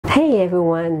Hey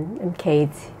everyone, I'm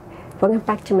Kate. Welcome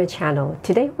back to my channel.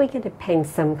 Today we're going to paint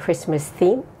some Christmas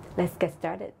theme. Let's get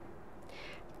started.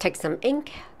 Take some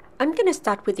ink. I'm going to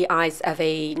start with the eyes of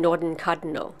a Northern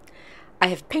Cardinal. I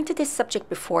have painted this subject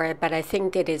before, but I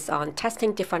think it is on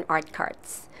testing different art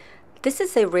cards. This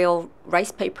is a real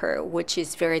rice paper, which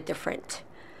is very different.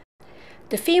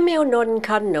 The female Northern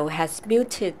Cardinal has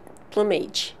muted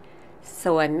plumage.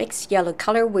 So I mix yellow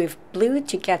color with blue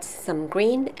to get some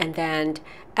green and then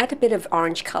add a bit of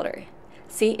orange color.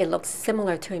 See, it looks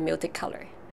similar to a muted color.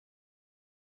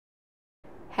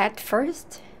 Head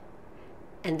first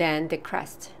and then the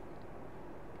crest.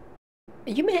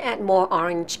 You may add more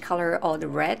orange color or the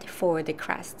red for the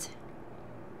crest.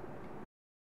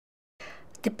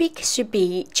 The beak should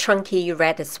be chunky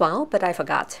red as well, but I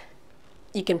forgot.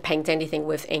 You can paint anything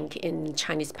with ink in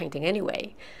Chinese painting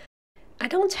anyway. I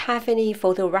don't have any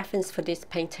photo reference for this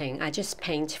painting. I just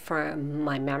paint from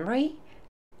my memory.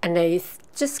 And I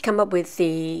just come up with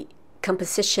the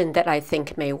composition that I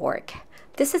think may work.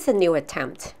 This is a new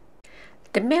attempt.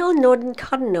 The male Northern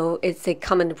Cardinal is a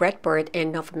common redbird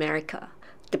in North America.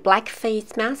 The black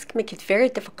face mask makes it very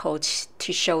difficult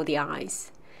to show the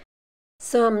eyes.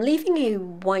 So I'm leaving a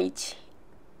white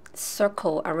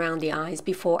circle around the eyes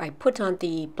before I put on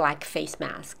the black face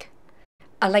mask.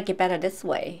 I like it better this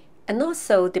way. And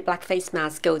also the black face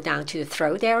mask goes down to the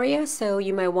throat area, so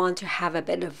you might want to have a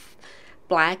bit of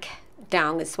black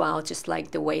down as well, just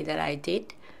like the way that I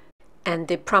did. And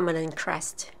the prominent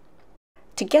crest.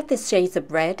 To get the shades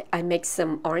of red, I mix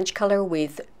some orange color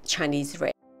with Chinese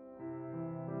red.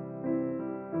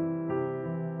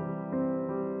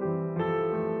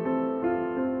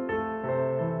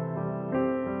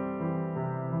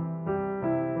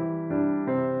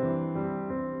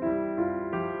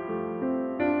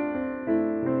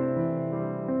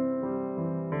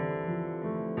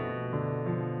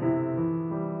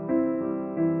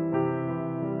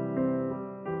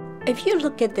 If you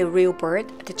look at the real bird,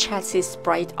 the chest is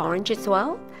bright orange as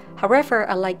well. However,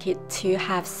 I like it to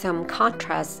have some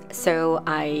contrast, so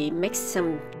I mix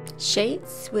some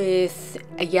shades with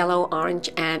a yellow, orange,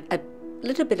 and a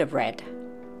little bit of red.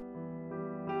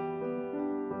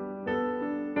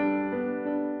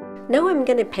 Now I'm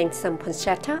going to paint some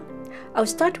poinsettia. I'll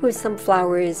start with some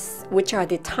flowers, which are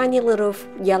the tiny little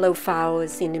yellow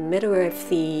flowers in the middle of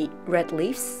the red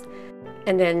leaves,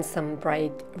 and then some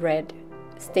bright red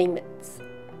stamens,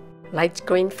 light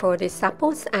green for the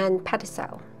sepals and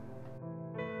pedicel.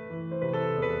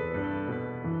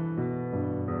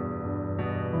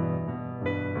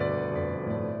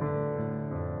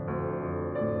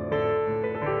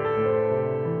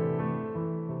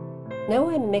 Now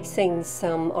I'm mixing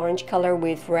some orange color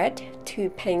with red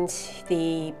to paint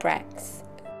the bracts,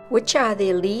 which are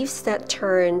the leaves that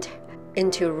turned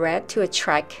into red to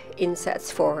attract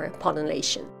insects for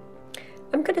pollination.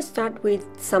 I'm going to start with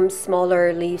some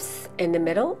smaller leaves in the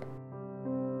middle.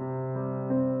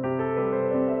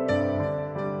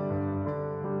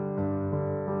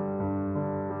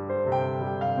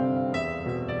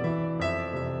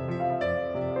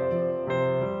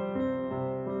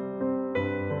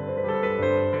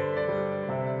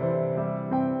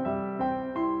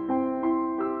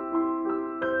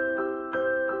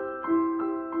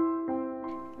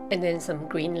 And then some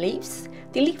green leaves.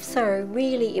 The leaves are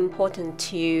really important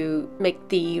to make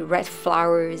the red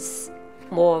flowers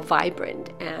more vibrant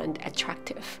and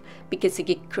attractive because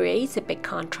it creates a big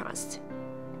contrast.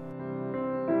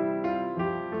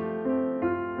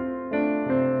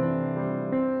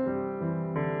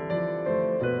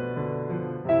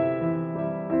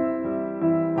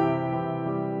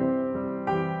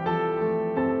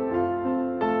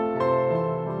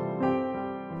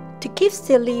 To give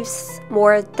the leaves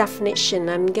more definition,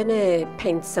 I'm gonna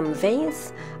paint some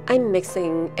veins. I'm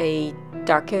mixing a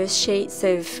darker shades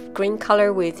of green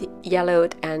color with yellow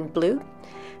and blue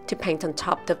to paint on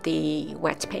top of the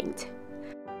wet paint.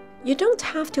 You don't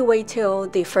have to wait till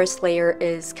the first layer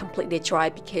is completely dry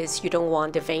because you don't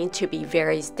want the vein to be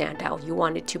very standout. You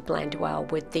want it to blend well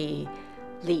with the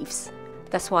leaves.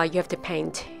 That's why you have to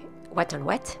paint wet on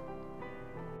wet.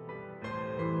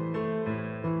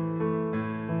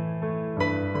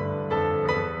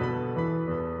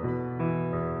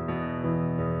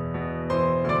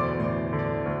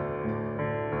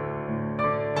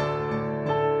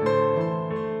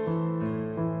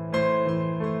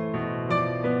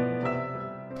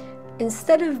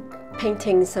 Instead of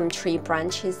painting some tree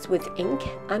branches with ink,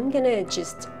 I'm gonna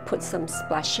just put some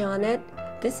splash on it.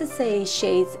 This is a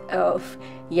shade of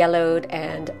yellowed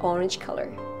and orange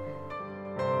color.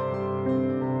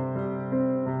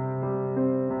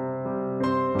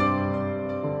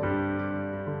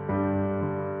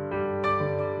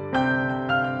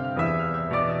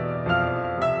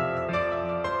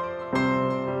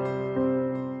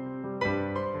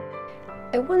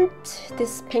 I want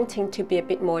this painting to be a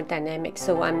bit more dynamic,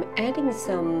 so I'm adding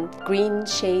some green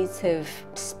shades of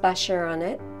splasher on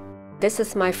it. This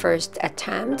is my first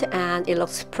attempt and it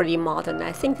looks pretty modern.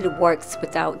 I think it works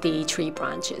without the tree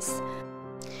branches.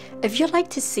 If you'd like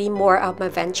to see more of my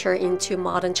venture into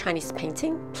modern Chinese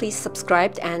painting, please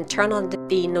subscribe and turn on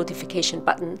the notification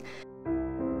button.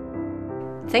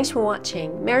 Thanks for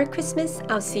watching. Merry Christmas.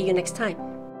 I'll see you next time.